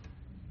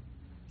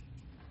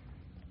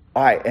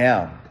 I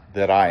am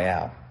that I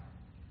am.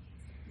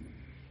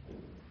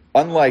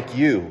 Unlike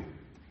you,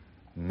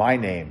 my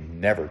name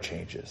never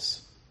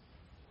changes.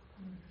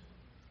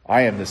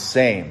 I am the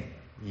same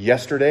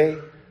yesterday,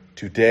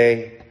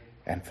 today,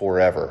 and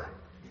forever."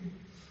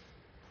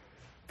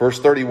 Verse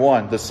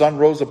 31, the sun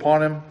rose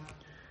upon him,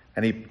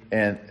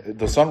 and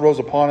the sun rose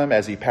upon him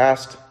as he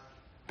passed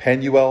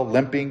Penuel,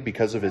 limping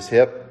because of his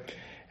hip.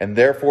 And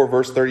therefore,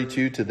 verse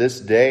 32, to this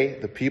day,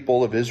 the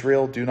people of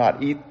Israel do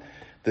not eat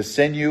the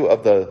sinew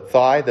of the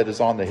thigh that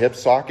is on the hip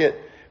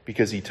socket,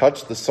 because he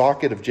touched the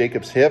socket of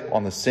Jacob's hip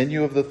on the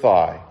sinew of the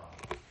thigh.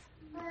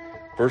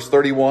 Verse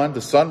 31, the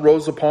sun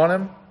rose upon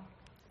him.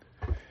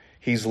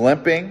 He's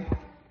limping,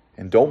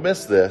 and don't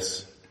miss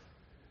this.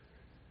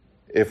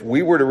 If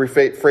we were to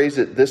rephrase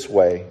it this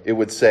way, it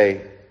would say,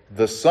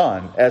 the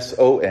sun,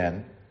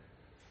 S-O-N,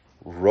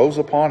 rose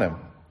upon him,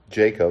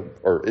 Jacob,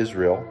 or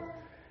Israel,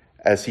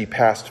 as he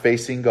passed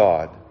facing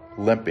God,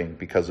 limping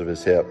because of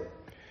his hip.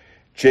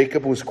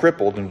 Jacob was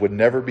crippled and would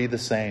never be the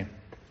same.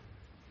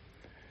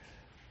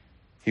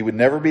 He would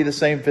never be the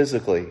same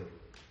physically,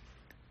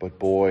 but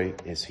boy,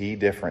 is he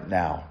different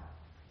now,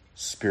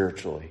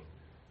 spiritually.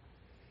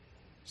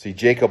 See,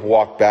 Jacob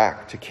walked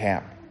back to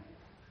camp,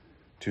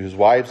 to his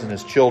wives and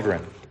his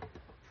children.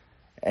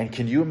 And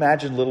can you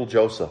imagine little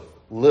Joseph?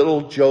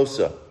 Little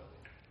Joseph.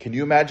 Can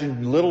you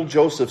imagine little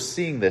Joseph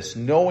seeing this,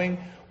 knowing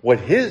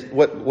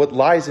what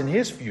lies in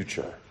his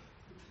future?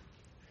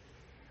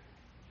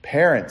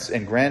 Parents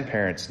and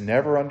grandparents,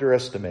 never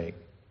underestimate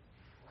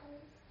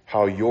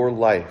how your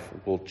life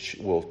will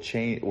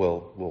shape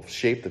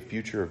the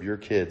future of your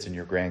kids and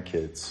your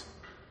grandkids.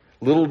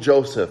 Little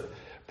Joseph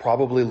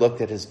probably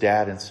looked at his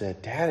dad and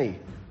said, "Daddy,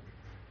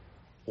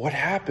 what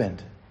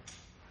happened?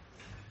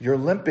 You're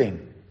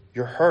limping.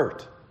 You're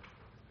hurt."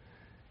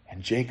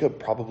 And Jacob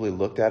probably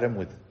looked at him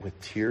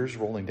with tears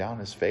rolling down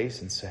his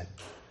face and said,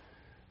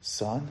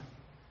 "Son,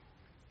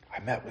 I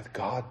met with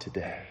God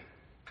today.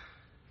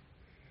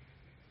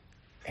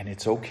 And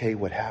it's okay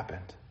what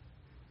happened.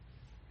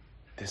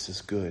 This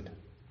is good.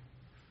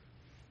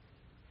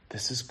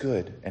 This is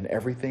good. And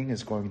everything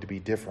is going to be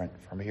different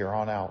from here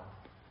on out.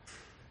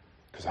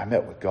 Because I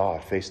met with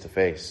God face to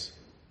face.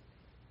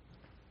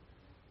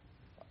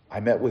 I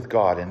met with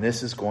God, and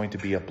this is going to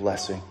be a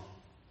blessing."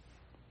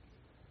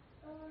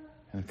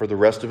 And for the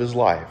rest of his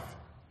life,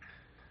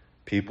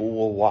 people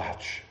will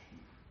watch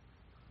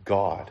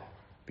God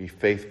be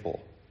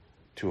faithful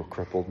to a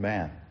crippled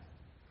man.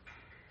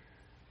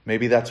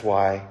 Maybe that's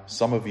why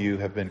some of you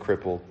have been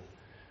crippled,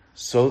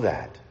 so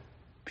that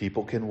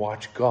people can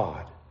watch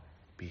God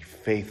be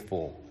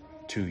faithful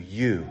to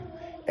you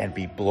and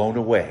be blown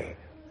away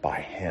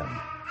by him.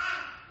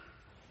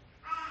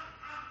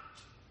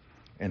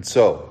 And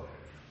so,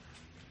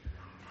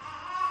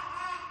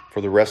 for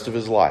the rest of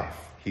his life,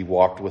 he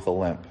walked with a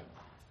limp.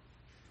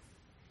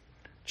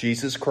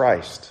 Jesus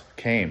Christ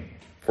came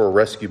for a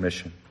rescue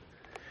mission.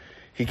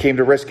 He came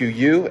to rescue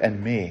you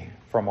and me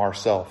from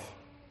ourselves.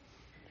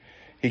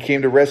 He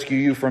came to rescue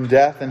you from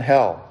death and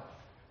hell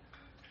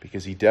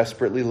because he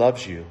desperately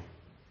loves you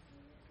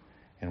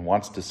and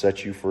wants to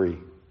set you free.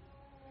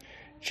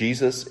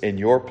 Jesus, in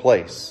your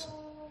place,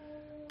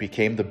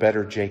 became the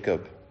better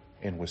Jacob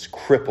and was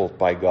crippled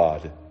by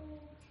God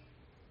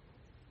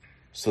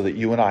so that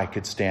you and I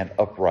could stand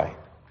upright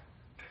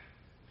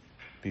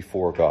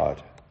before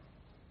God.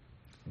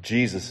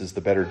 Jesus is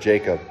the better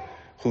Jacob,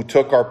 who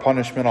took our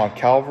punishment on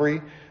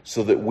Calvary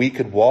so that we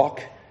could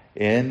walk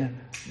in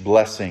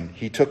blessing.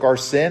 He took our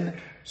sin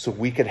so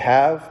we could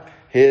have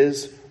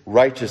his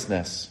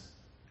righteousness.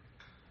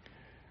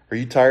 Are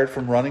you tired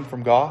from running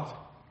from God?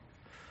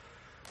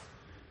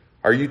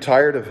 Are you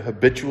tired of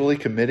habitually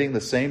committing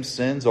the same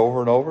sins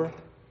over and over?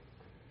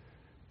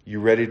 You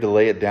ready to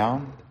lay it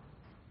down?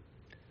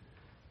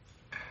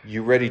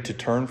 You ready to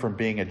turn from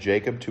being a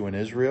Jacob to an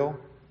Israel?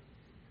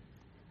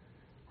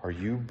 Are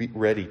you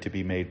ready to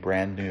be made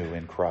brand new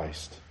in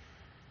Christ?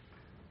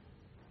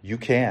 You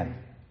can.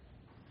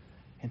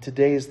 And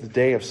today is the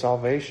day of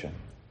salvation.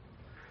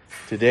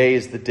 Today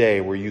is the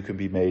day where you can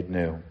be made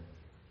new.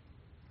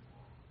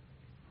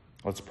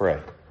 Let's pray.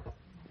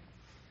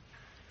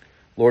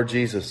 Lord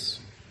Jesus,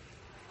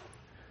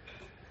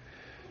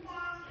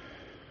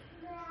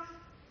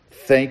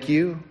 thank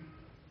you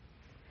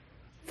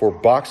for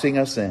boxing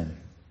us in.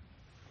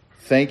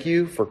 Thank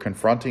you for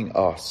confronting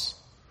us.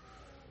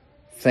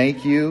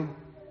 Thank you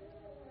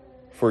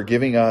for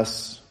giving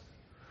us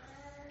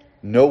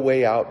no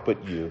way out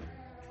but you.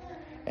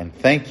 And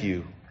thank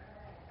you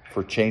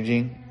for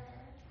changing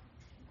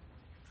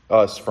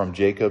us from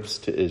Jacob's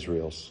to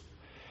Israel's.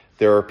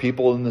 There are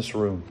people in this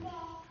room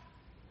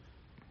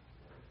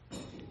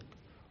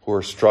who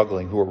are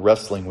struggling, who are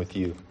wrestling with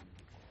you.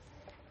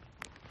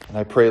 And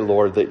I pray,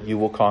 Lord, that you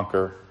will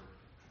conquer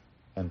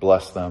and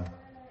bless them.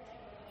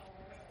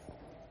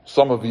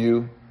 Some of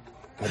you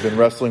have been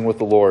wrestling with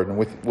the Lord, and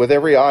with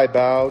every eye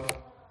bowed,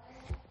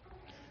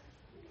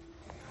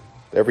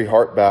 every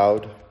heart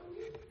bowed,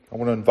 I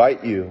want to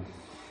invite you.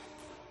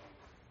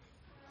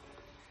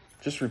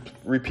 Just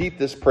repeat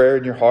this prayer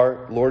in your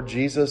heart. Lord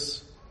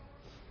Jesus,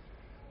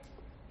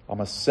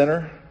 I'm a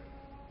sinner,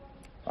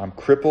 I'm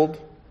crippled,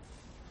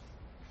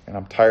 and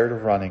I'm tired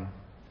of running.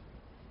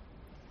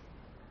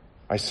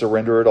 I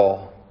surrender it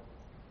all.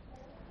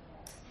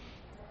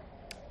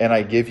 And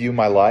I give you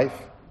my life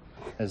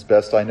as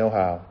best I know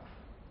how.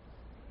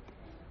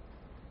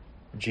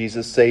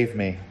 Jesus, save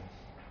me.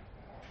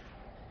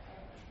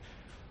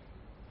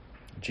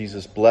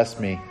 Jesus, bless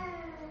me.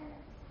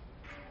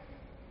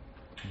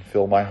 And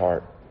fill my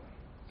heart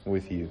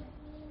with you.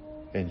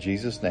 In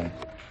Jesus' name,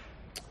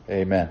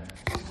 amen.